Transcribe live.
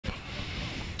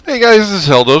Hey guys, this is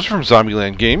Heldos from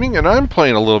Zombieland Gaming, and I'm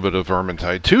playing a little bit of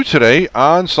Vermintide 2 today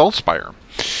on Saltzpyre.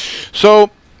 So,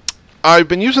 I've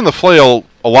been using the flail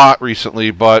a lot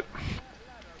recently, but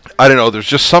I don't know, there's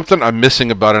just something I'm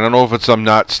missing about it. I don't know if it's I'm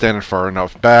not standing far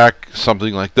enough back,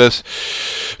 something like this.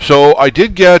 So, I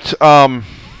did get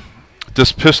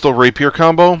this pistol rapier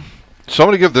combo, so I'm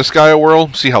going to give this guy a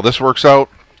whirl, see how this works out.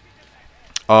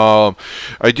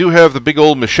 I do have the big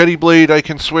old machete blade I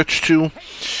can switch to,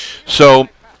 so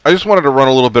I just wanted to run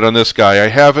a little bit on this guy. I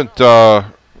haven't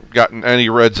gotten any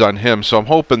reds on him, so I'm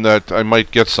hoping that I might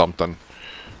get something.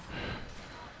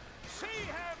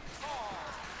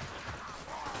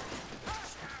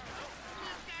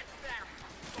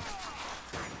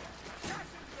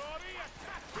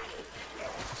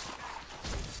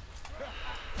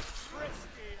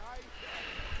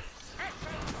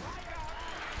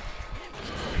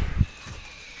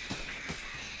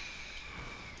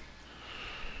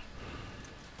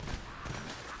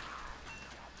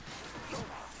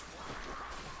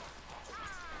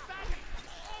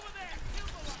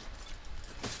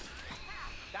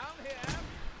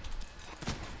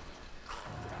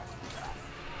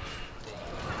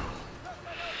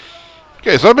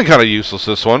 Okay, so I've been kind of useless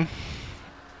this one.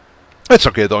 It's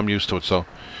okay though, I'm used to it, so.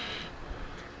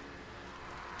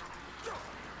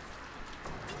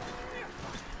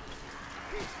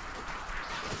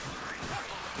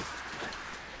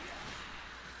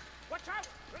 Watch out!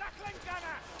 Rattling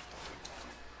gunner!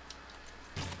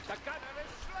 The gunner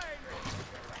is slain!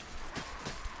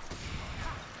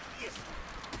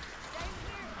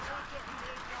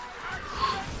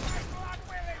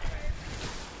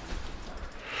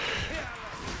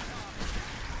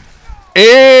 And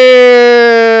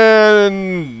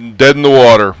dead in the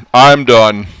water. I'm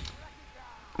done.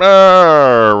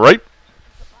 Alright.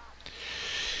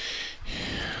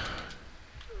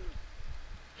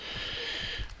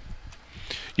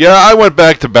 Yeah, I went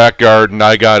back to back guard and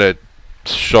I got it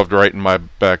shoved right in my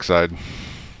backside.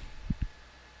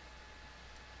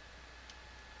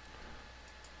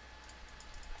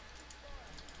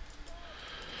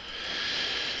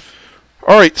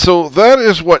 Alright, so that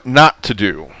is what not to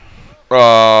do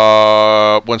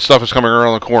when stuff is coming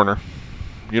around the corner.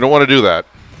 You don't want to do that.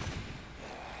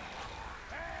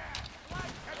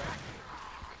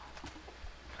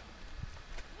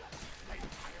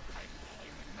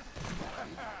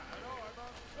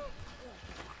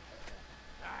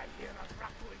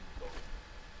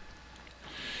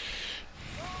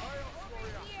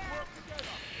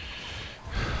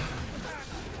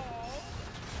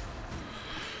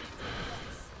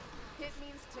 It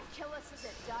means to kill us as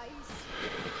it dies.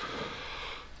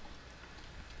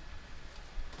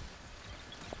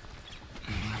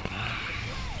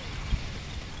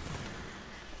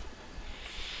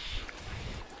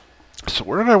 So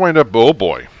where did I wind up? Oh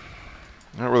boy.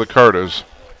 Not where the card is.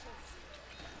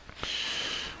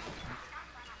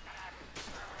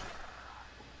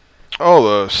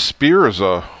 Oh, the spear is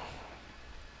a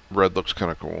red. Looks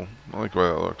kind of cool. I like the way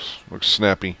that looks. Looks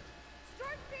snappy.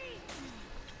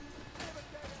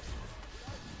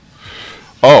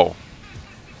 Oh.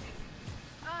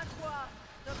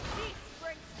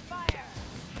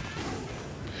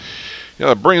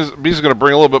 Yeah, the bee's going to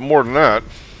bring a little bit more than that.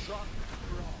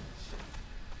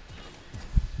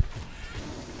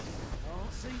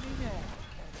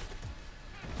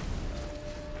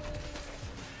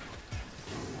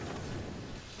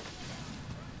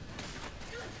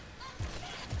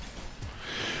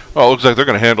 Oh, it looks like they're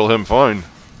going to handle him fine.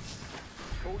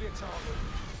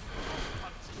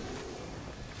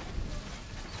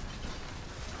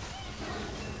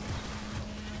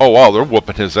 Oh, wow, they're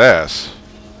whooping his ass.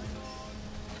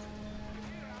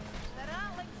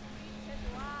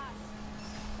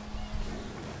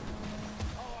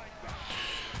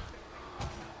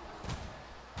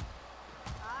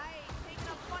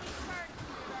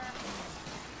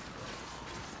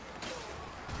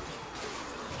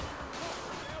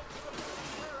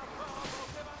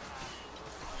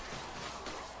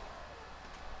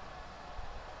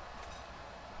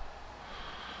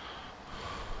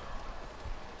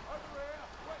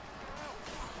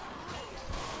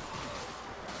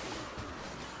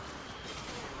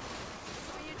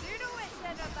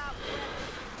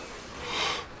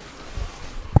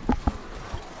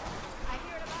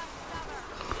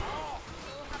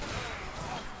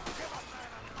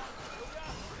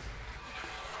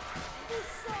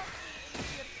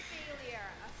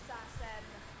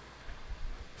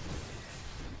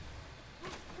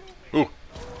 Ooh.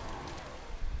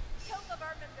 Kill the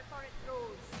vermin before it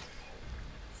grows.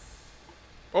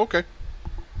 Okay.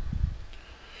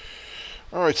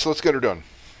 Alright, so let's get her done.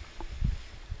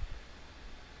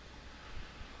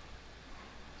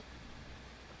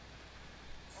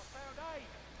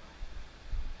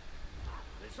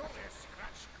 It's only a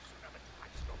scratch. Haven't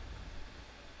patched up.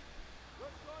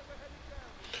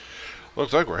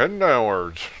 Looks like we're heading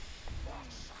downwards.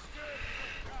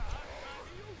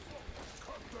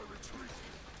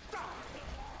 Saltzpyre.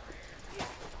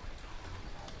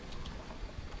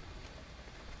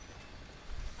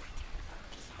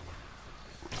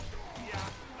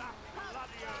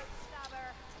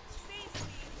 These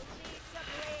people need some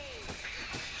rain.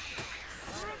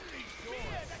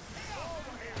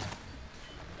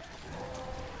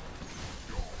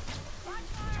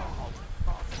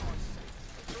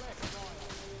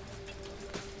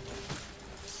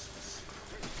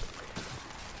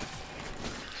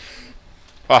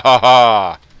 Ha ha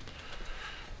ha!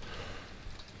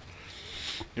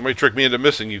 You might trick me into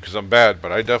missing you because I'm bad,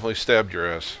 but I definitely stabbed your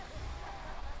ass.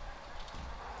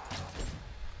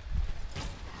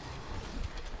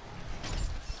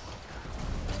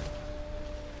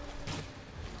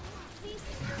 Cease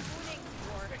your mooning,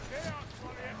 dwarf.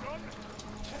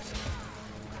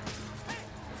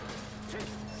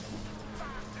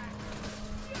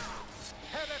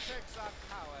 Heretics are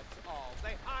cowards all.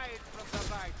 They hide from the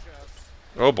righteous.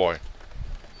 Oh boy.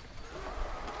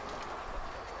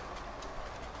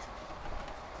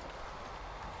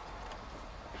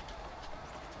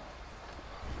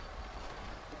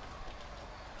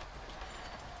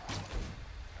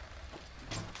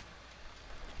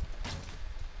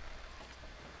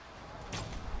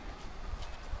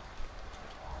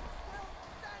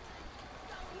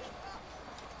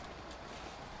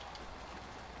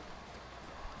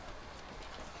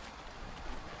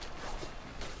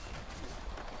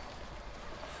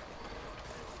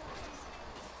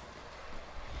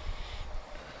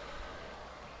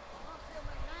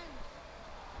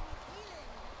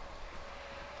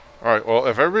 Alright, well,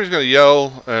 if everybody's going to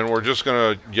yell, and we're just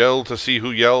going to yell to see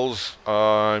who yells,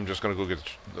 I'm just going to go get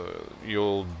the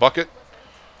old bucket. It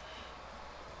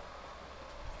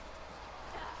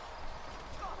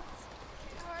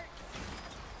hurts.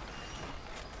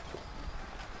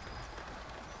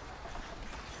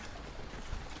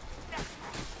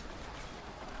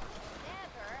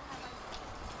 Never have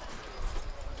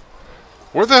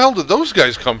I Where the hell did those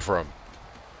guys come from?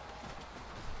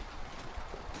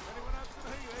 Anyone else to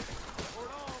hear it? Or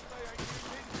all they are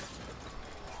using.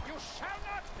 You shall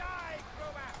not die,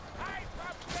 Grover. I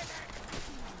forbid it.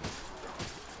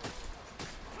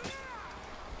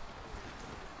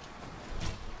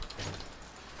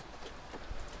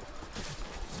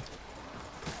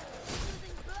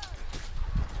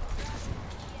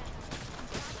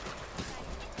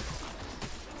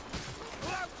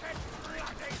 Bloated bloody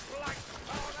blight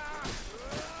powder.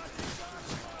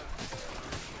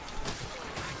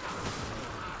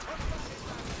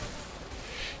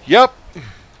 Yep.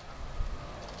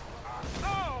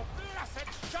 Oh,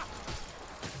 blessed shot!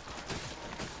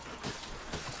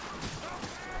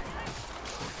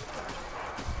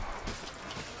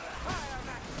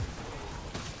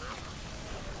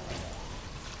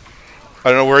 I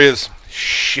don't know where he is.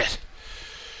 Shit.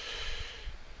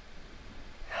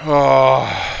 Oh.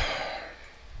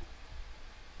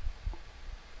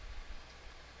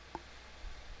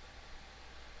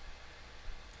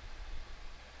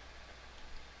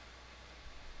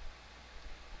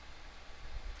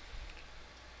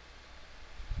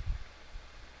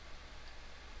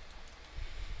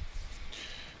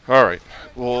 All right.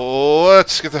 Well,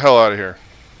 let's get the hell out of here.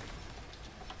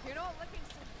 You're not looking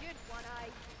so good, One Eye.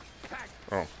 Thanks.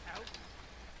 Oh. Out.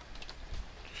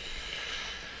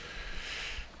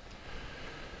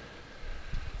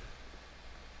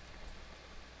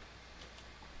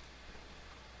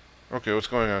 Okay, what's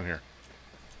going on here?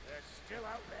 They're still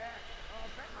out there. I'll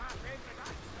bet my favorite ice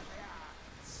that they are.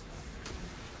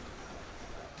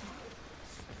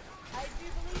 I do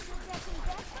believe you're getting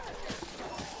better.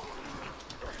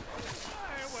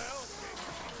 I will.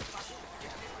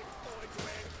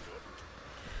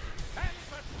 And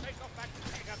first take off that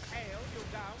keg of ale you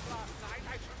downed last night.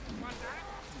 I shouldn't wonder.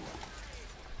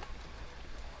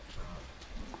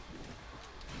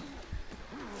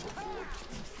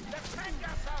 Defend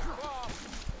yourself, dwarf!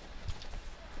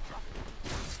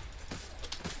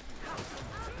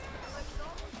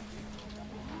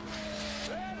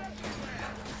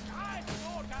 I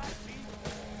thought I'd be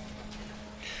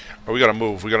Oh, we gotta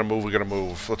move. We gotta move. We gotta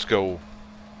move. Let's go.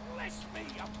 bless me,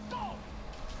 a dog!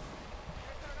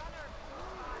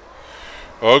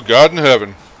 Oh, God in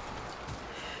heaven.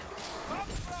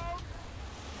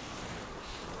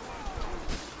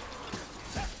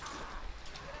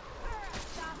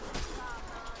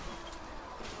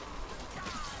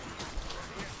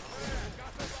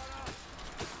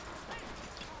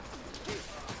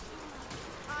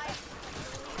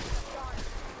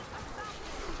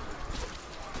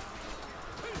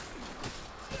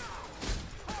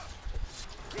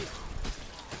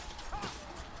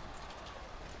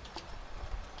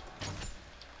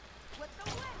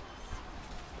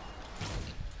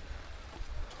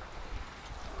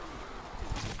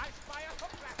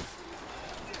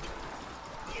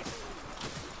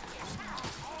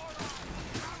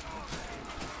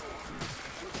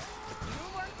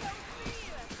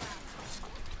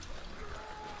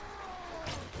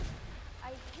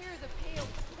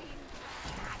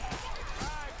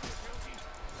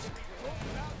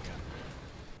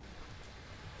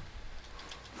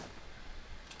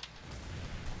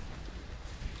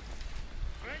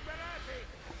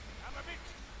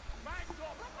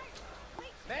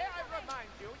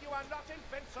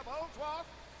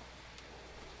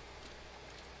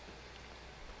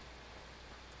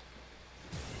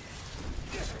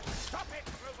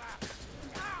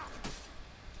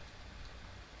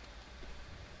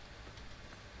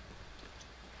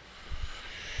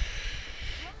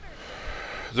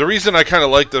 The reason I kind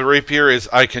of like the rapier is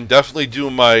I can definitely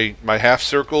do my half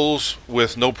circles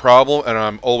with no problem, and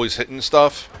I'm always hitting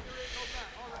stuff.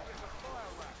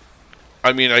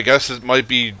 I mean, I guess it might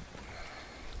be,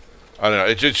 I don't know,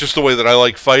 it's just the way that I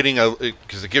like fighting,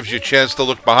 because it gives you a chance to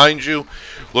look behind you,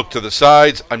 look to the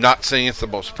sides. I'm not saying it's the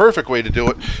most perfect way to do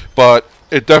it, but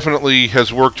it definitely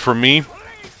has worked for me.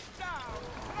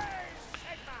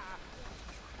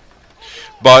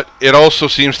 But it also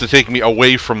seems to take me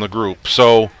away from the group,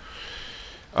 so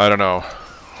I don't know.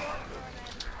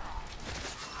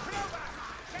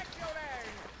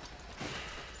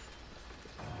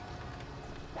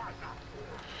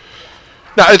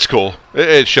 Nah, it's cool.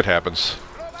 Shit happens.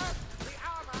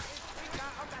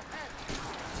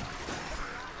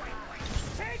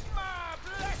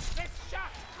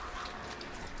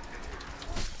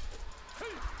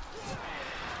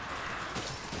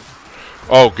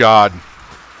 Oh, God.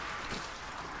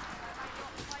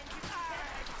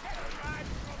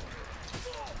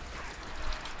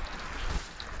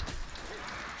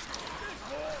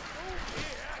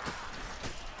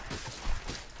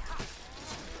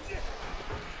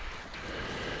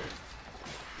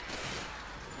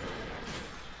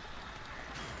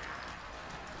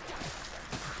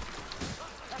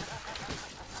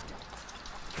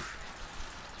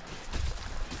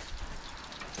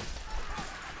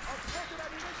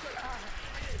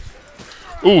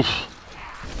 Oof.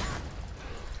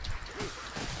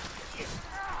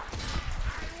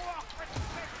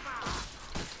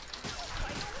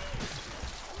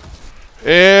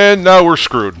 And now we're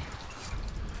screwed.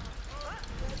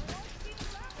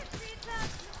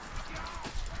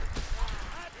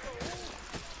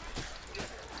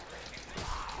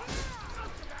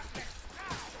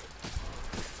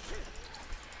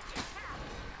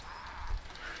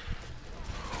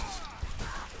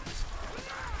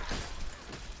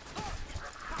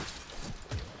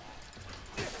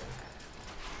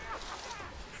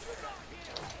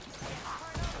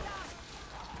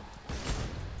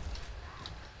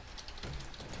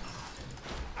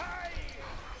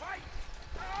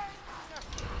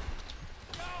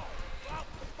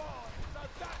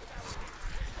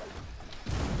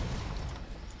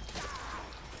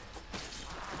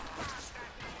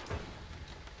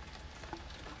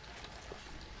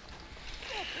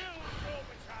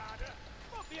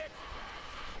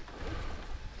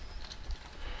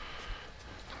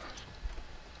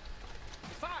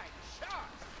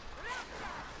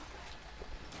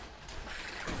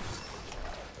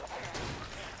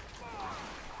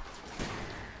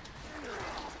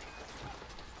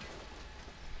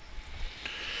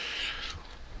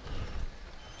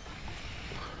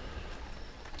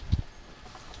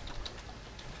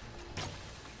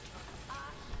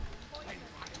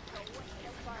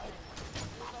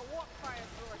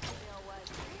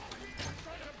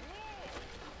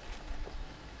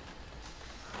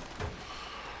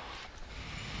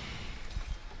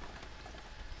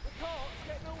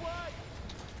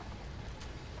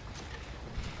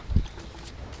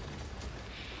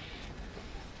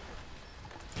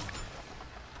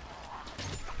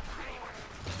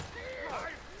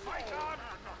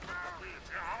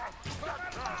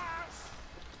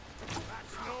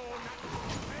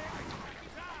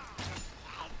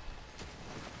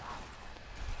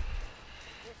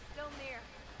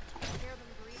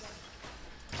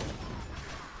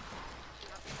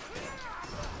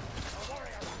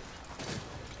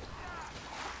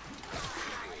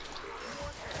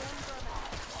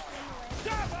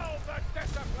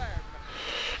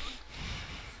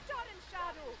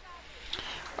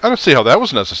 I don't see how that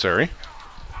was necessary.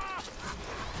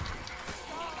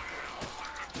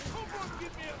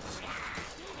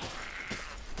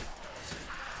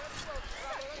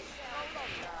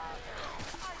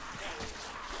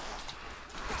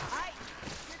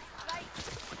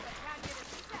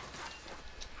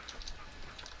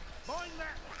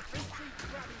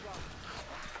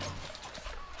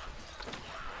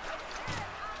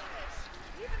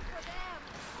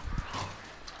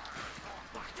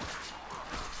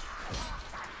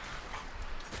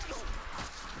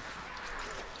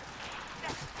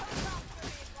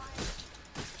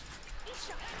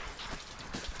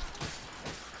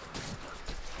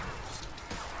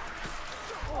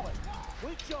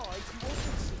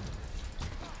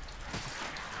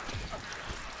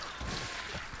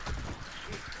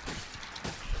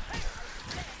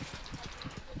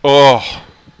 Oh.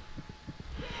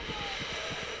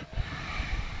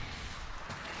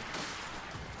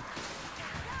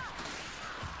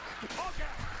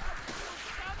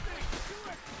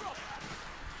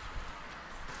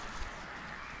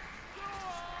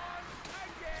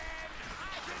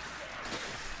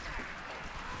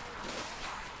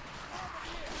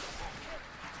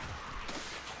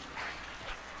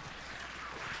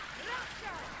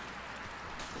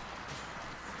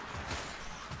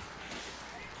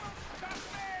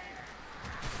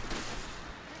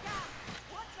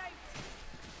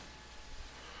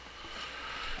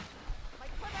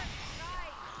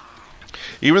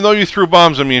 Even though you threw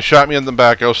bombs at me and shot me in the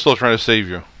back, I was still trying to save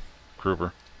you,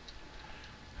 Kruber.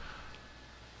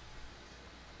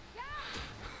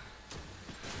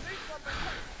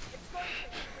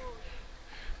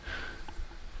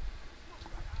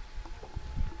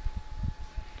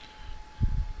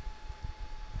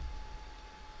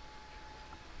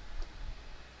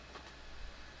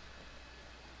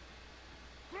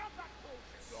 Grab that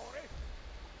bullshit, Glory.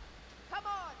 Come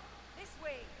on, this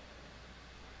way.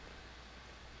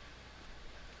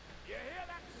 You hear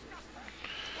that scupper?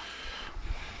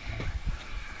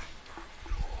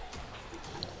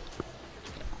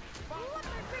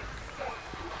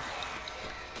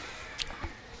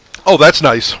 Oh, that's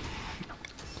nice.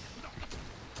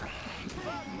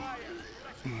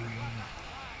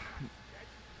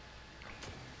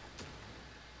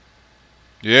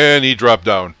 Yeah, and he dropped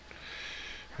down.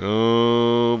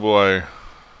 Oh boy.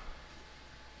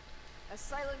 A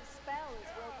silent spell is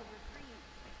welcome reprieve,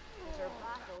 but our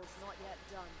battle's not yet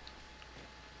done.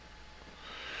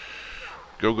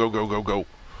 Go, go, go, go, go.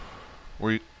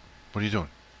 What are you doing?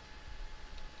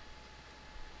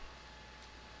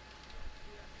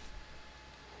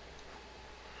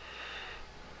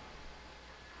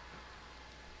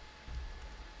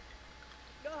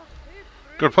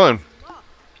 Good plan.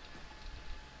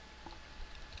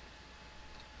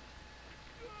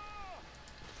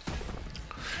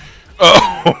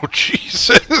 Oh,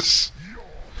 Jesus.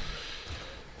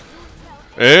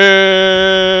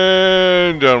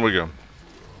 And down we go.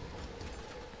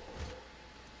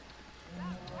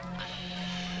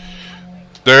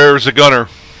 There's a gunner.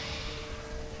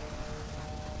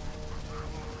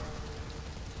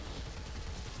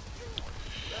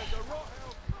 There's a rot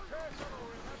hell. Careful, or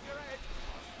he'll have your head.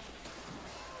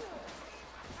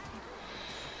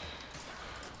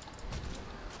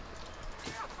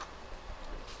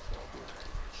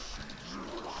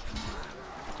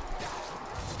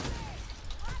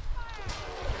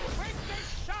 With this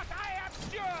shot, I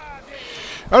abjure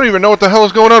thee. I don't even know what the hell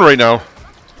is going on right now.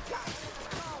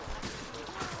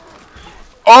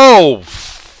 Oh,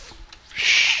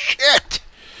 shit.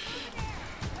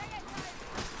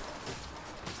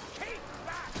 Keep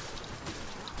back.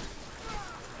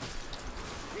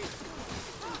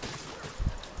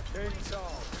 King's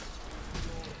all.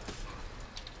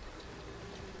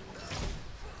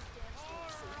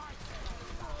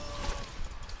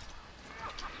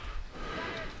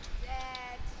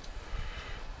 Dead.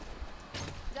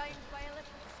 Down violet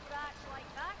and scratch like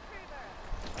that, Kruber.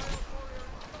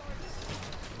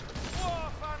 War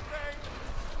funding.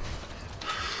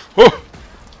 Oh.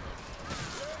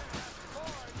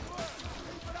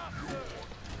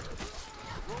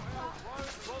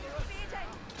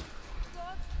 Fading.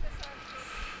 God's preserve you.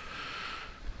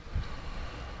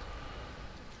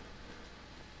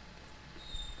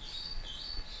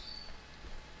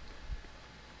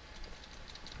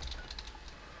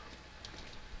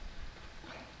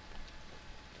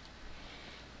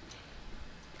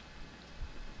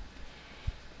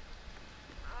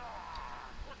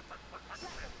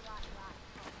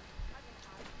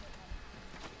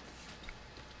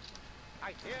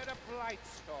 I hear a blight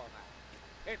stormer.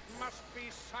 It must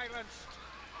be silenced.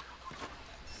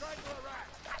 Strangle a rat.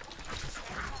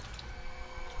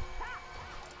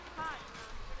 Hi,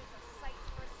 it is a sight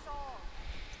for song.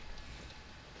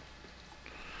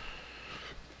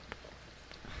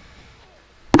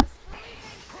 A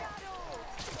fleeting shadow.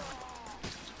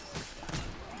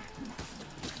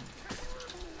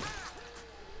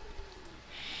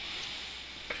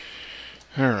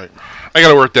 All right. I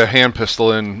gotta work that hand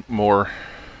pistol in more.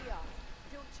 Yeah.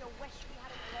 Don't you wish we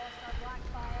hadn't lost our black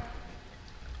fire?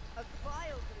 A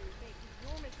vile brew, make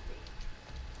no mistake.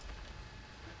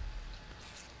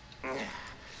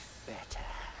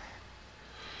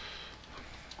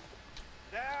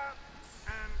 There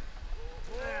and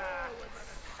there.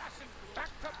 Assassin back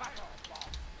to battle.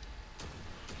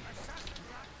 Assassin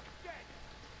rat's dead.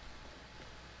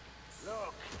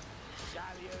 Look,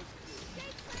 Salio's Stay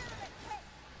clear of it, quick!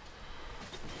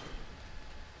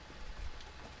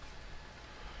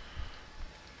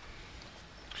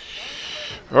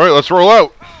 All right, let's roll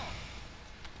out.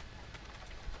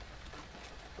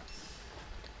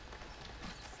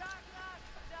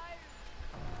 Sagnats down!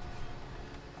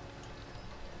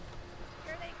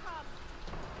 Here they come.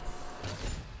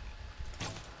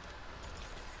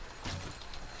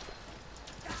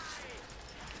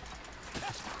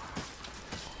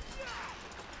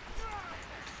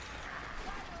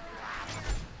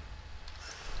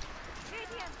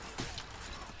 Radiance!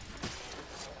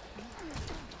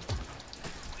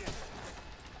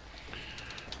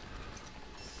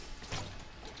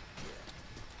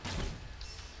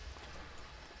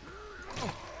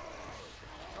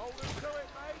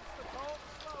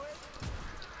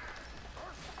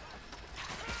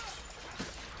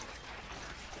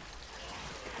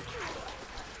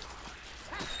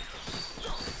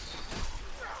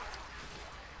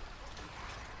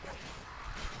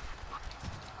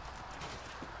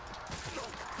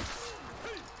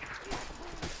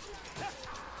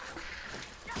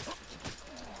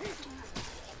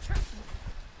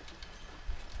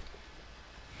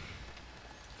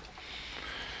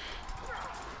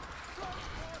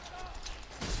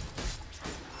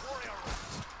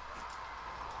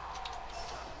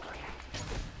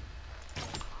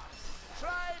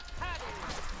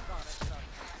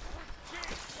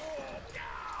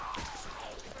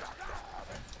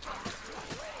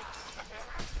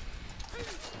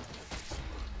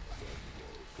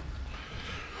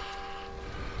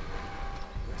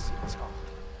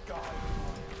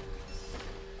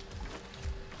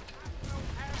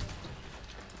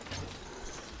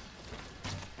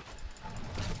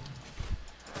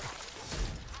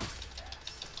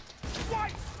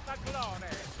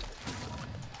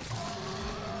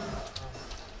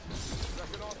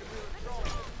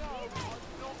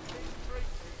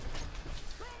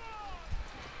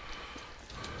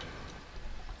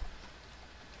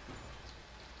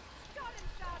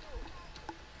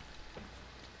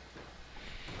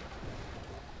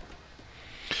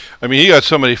 I mean, he got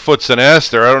so many foots and ass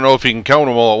there, I don't know if he can count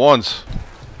them all at once.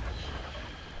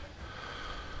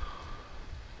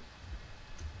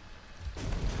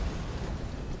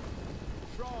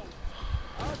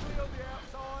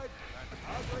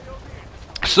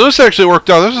 So this actually worked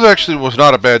out. This actually was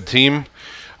not a bad team.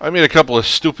 I made a couple of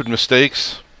stupid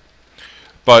mistakes,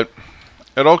 but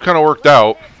it all kind of worked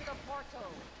out.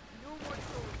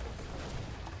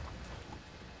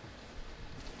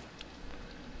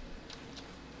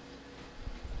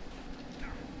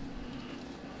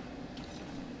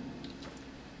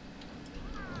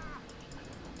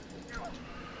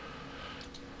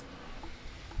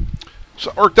 So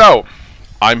it worked out.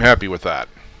 I'm happy with that.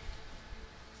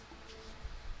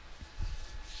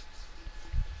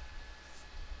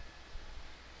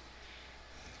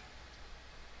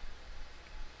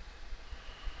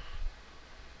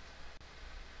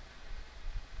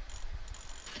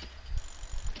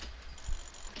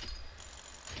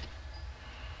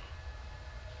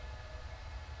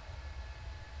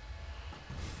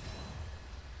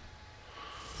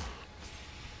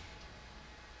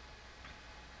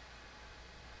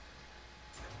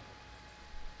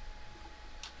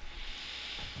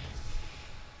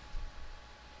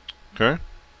 Okay.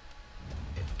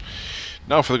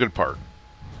 Now for the good part.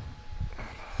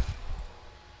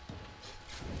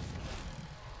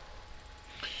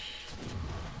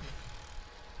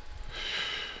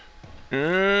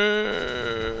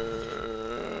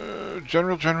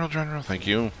 General. Thank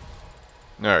you.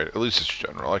 Alright, at least it's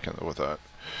general. I can live with that.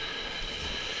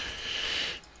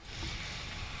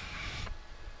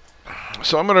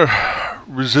 So I'm going to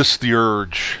resist the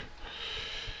urge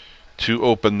to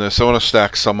open this. I want to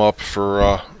stack some up for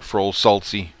old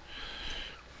Saltsy.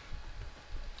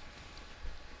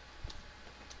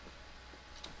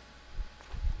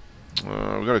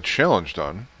 We got a challenge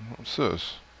done. What's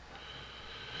this?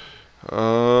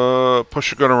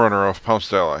 Push a gunner runner off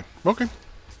pounced ally. Okay.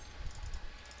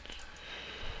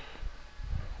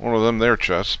 One of them there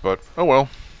chests, but oh well.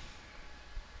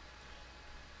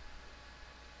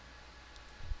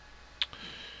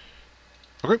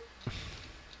 Okay.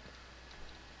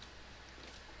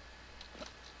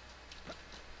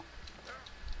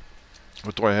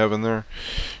 What do I have in there?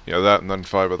 Yeah, that and then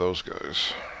 5 of those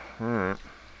guys. Alright.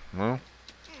 Well.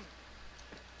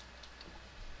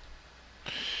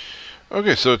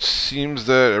 Okay, so it seems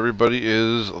that everybody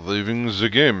is leaving the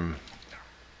game.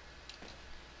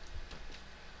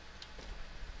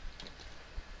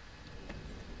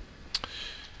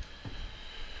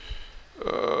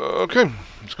 Okay,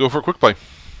 let's go for a quick play.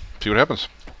 See what happens.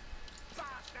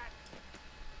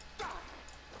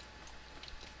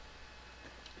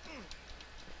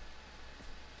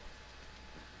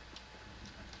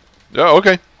 Yeah,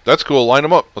 okay. That's cool. Line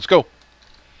them up. Let's go.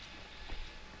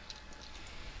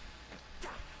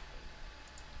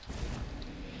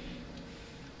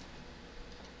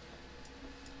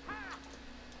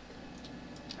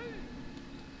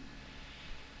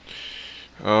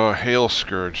 Hail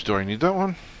Scourge. Do I need that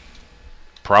one?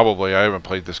 Probably. I haven't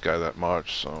played this guy that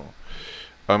much, so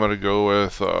I'm going to go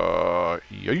with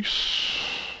Yikes.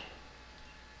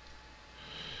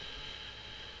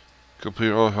 Complete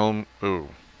all helm. Ooh.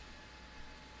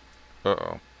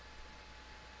 Uh-oh.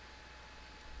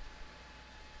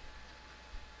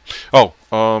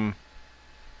 Oh,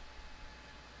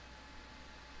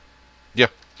 yeah.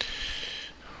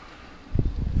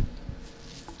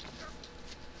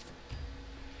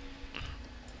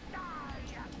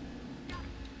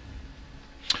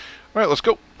 Alright, let's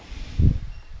go.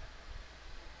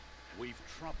 We've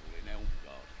trouble in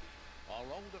Elmgard. Our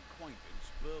old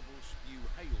acquaintance, Spew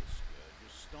Hailscourge,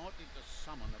 has started to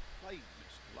summon a plague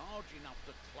mist large enough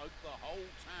to cloak the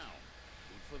whole town.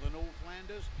 Good for the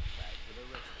Northlanders, bad for the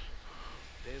rest of us.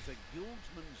 There's a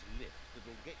guildsman's lift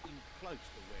that'll get you close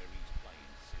to where he's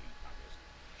playing silly buggers.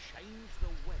 Change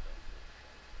the weather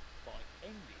for by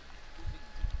ending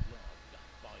Sigurd's blood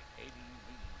by any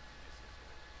means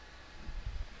necessary.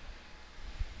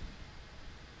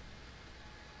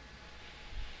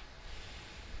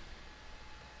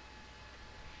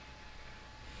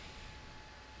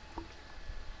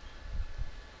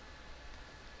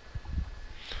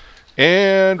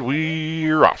 And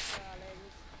we're off.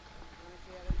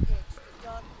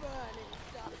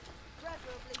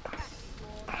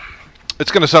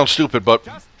 It's going to sound stupid, but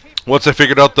once I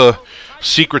figured out the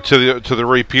secret to the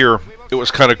rapier, it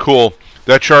was kind of cool.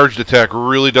 That charged attack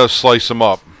really does slice them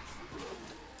up.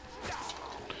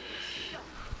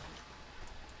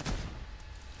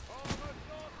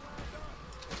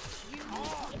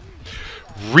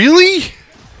 Really?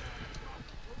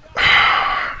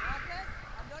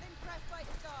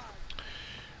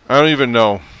 I don't even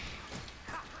know.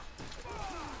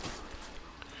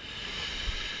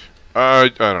 I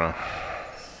don't know.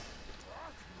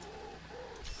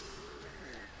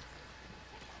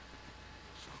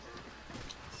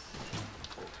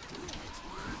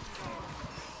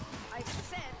 I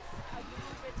sense a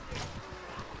little bit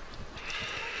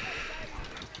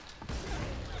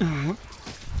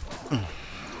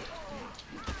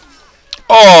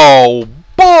Oh,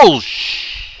 bullshit!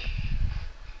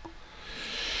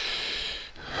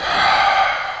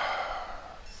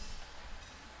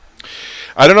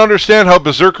 I don't understand how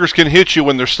berserkers can hit you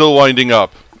when they're still winding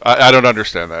up. I don't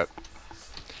understand that.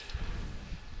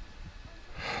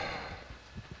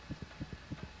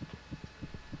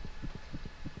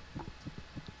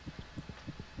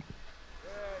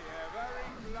 Yeah, very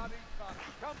bloody funny.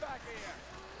 Come back here.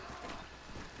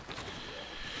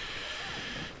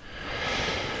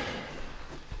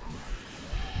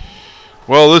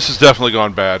 Well, this has definitely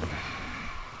gone bad.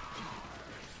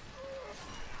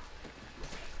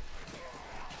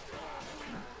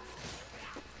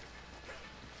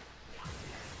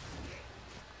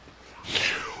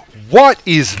 What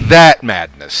is that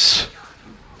madness?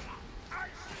 I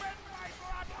spend my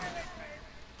blood willingly.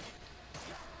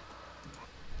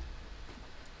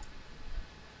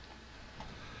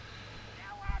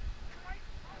 Now I'm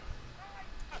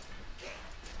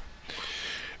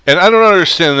And I don't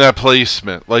understand that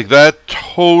placement. Like, that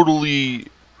totally...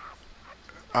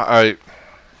 Like,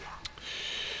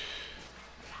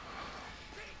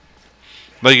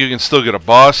 you can still get a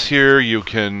boss here. You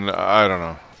can... I don't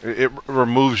know. It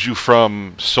removes you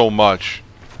from so much.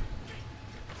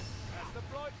 That's the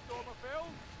Blight Stormer, Phil.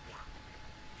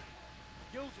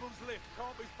 Gilsman's lift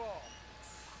can't be far.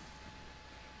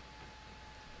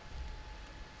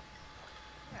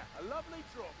 Yeah, a lovely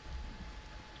drop.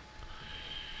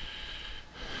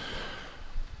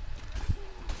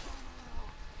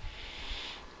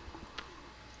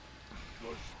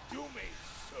 Just do me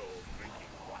so drinking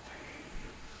water.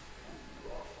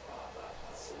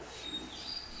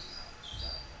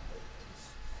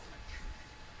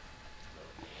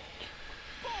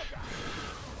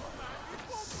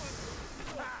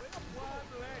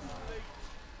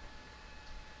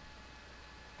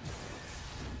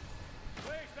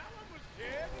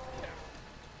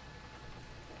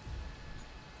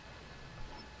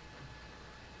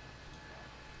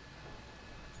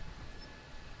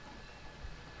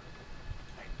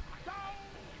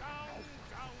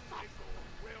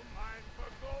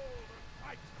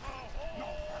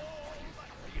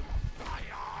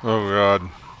 Oh, God.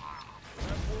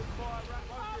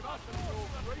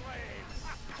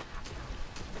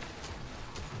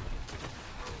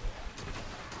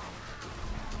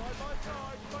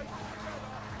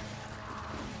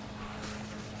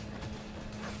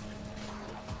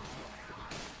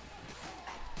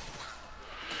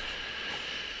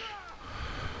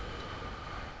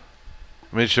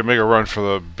 I mean, should make a run for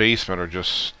the basement or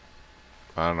just...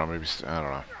 I don't know, maybe... I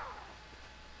don't know.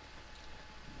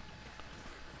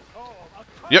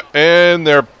 Yep, and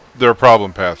they're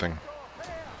problem pathing.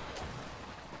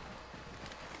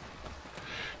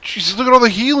 Jesus, look at all the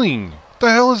healing! What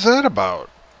the hell is that about?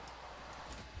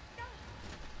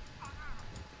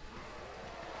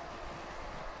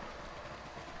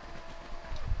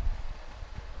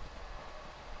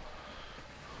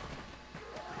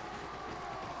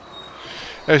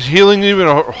 Is healing even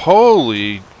a...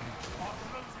 Holy...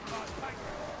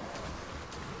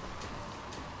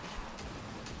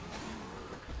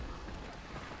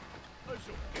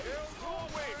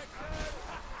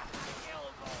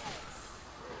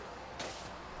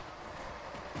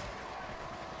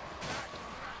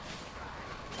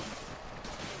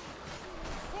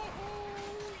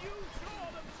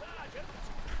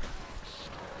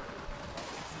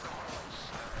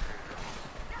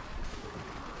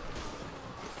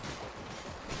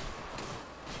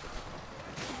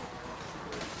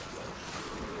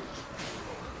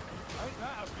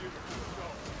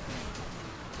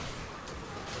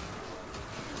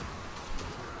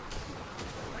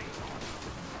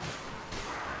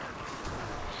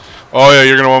 Oh yeah,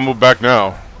 you're gonna want to move back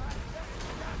now.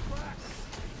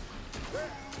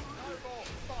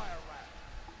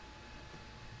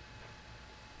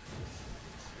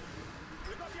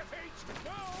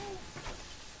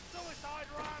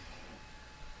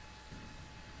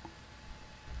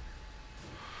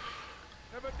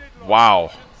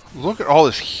 Wow. Look at all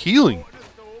this healing.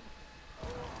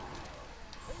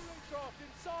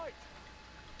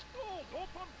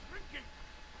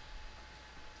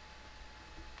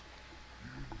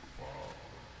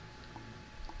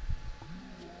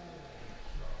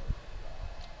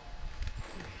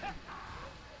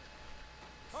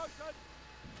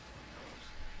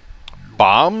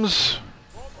 Bombs?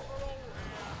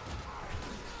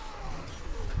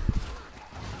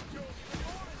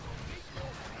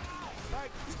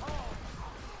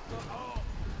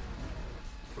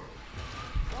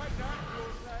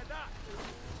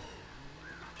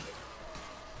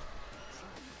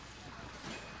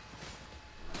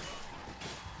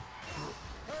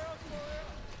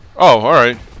 Oh,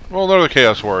 alright. Well, they're the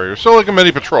Chaos Warriors. So like a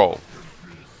mini patrol.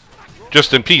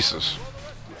 Just in pieces.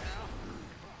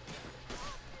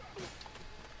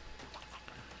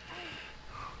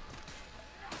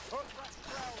 Hook that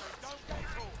growling, don't get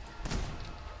caught.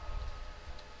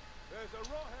 There's a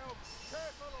rot helm.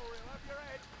 Careful or he'll have your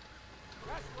head.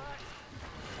 That's right.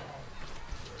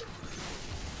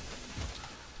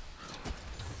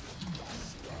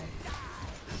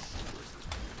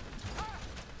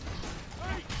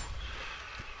 Hey!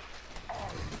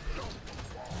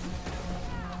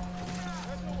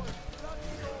 There's always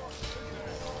bloody more.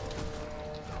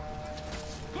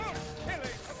 Good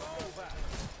killing of all that.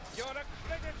 You're a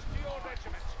credit to your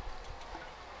regiment.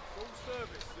 Full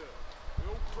service, sir. We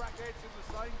all crackheads in the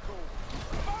same cause.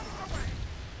 Bombs away!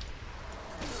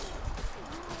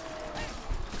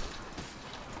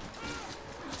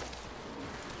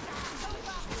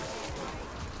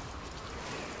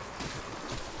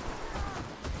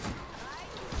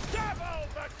 Double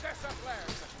the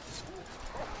discipline!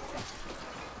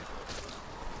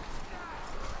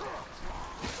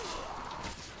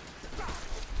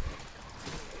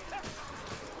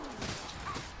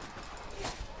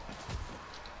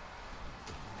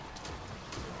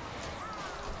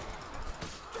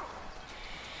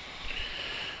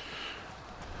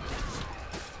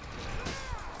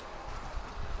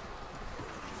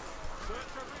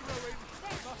 Search every ruin.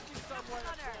 There must be somewhere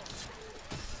to fall.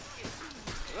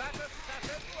 That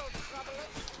assassin will trouble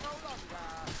us no longer.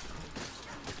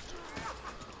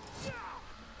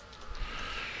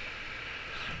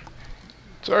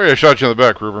 Sorry I shot you in the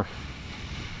back, Ruber. Up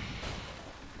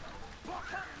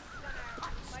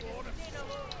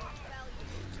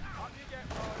you get,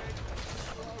 Martin.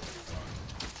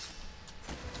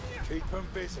 Keep them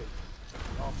busy.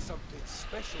 I've something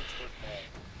special to prepare.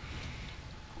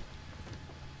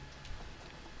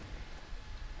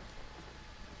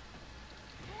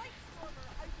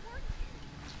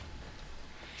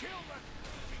 Kill the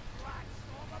black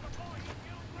stormer before you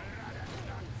kill me.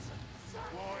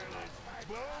 Boilers,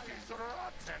 bogies,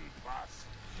 rotten pus,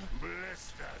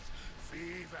 blisters,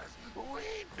 fevers,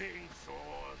 weeping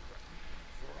sores.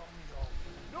 From your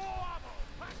No ammo!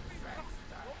 Pass me the rock!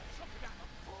 Oh, something at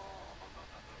them.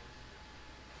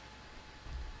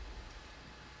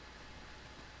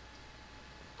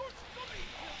 Good study!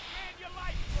 You'll gain your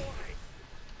life for it!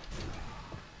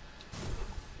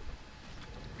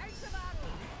 Out of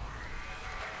arrows.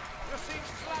 You seem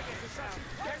sluggish, assassin.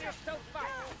 Can you still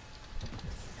fight?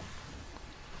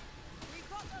 We've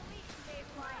got the lead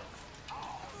stabilized.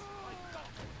 My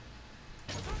God!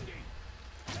 Dundee!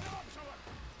 Get him up to her!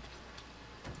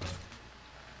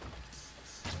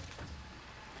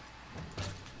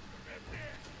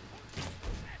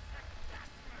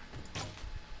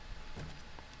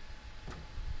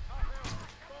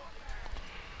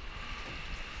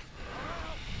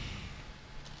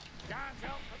 Can't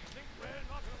help but think we're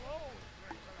not alone,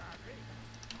 Greater Larry.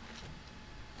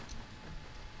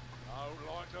 Don't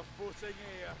like the footing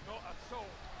here, not at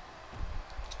all.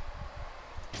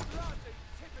 Bloody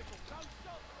typical, don't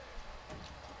stop there.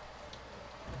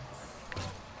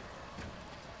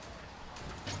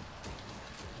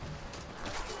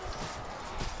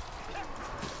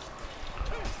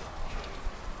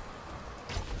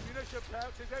 Munition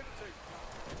pouch is empty.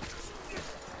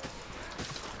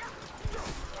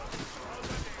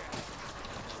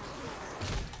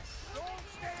 Don't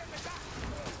stay in the dark.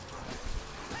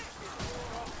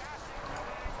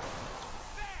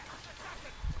 There,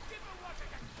 assassin, give her what you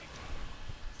can kick.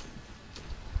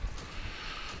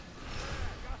 There,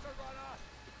 got a runner.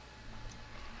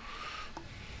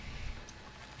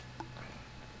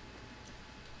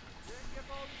 Check your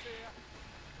bones here.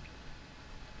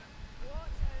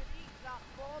 What a reek that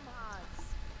bomb has.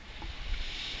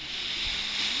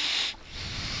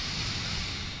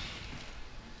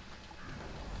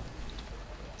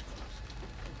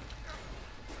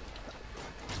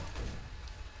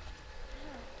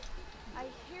 I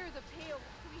hear the pale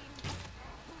queen.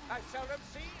 I've seldom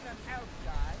seen an elf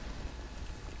die.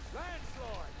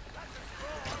 Landslide! That's a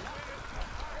strong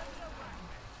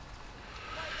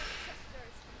Like the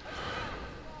sisters of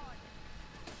God.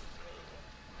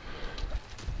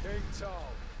 King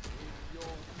Tom, in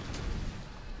your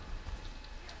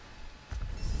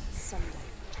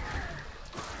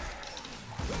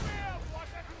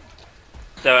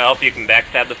So, Elf, you can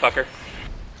backstab the fucker?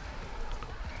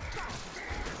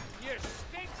 You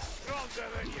stink stronger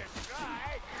than you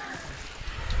try.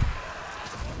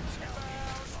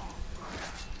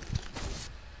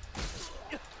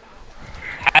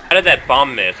 How did that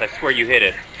bomb miss? I swear you hit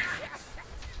it.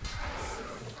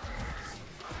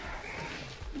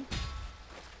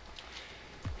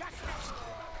 That's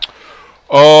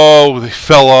Oh, they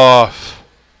fell off.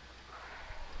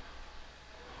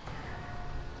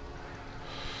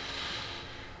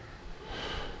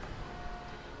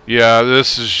 Yeah,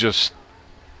 this is just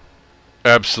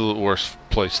absolute worst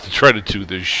place to try to do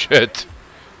this shit.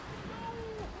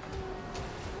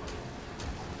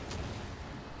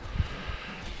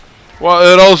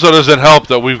 Well, it also doesn't help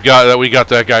that we got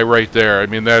that guy right there. I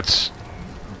mean, that's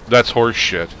horse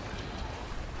shit.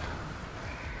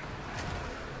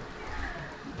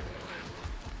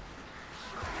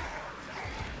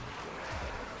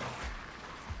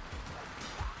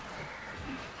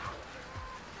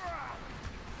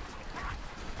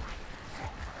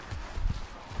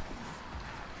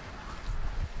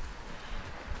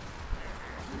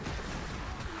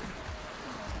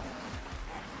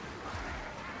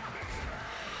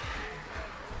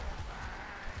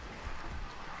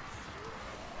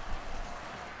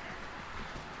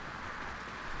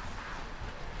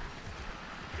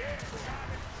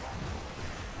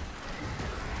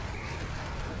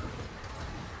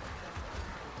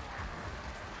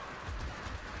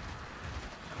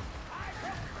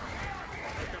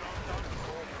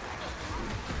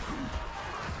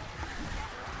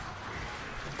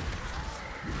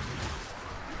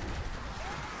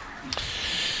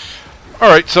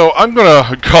 Alright, so I'm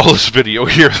gonna call this video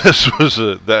here. This was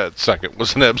that second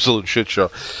was an absolute shit show.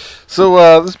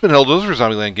 So this has been Helldozer for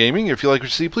Zombieland Gaming. If you like what you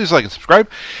see, please like and subscribe,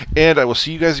 and I will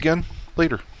see you guys again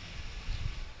later.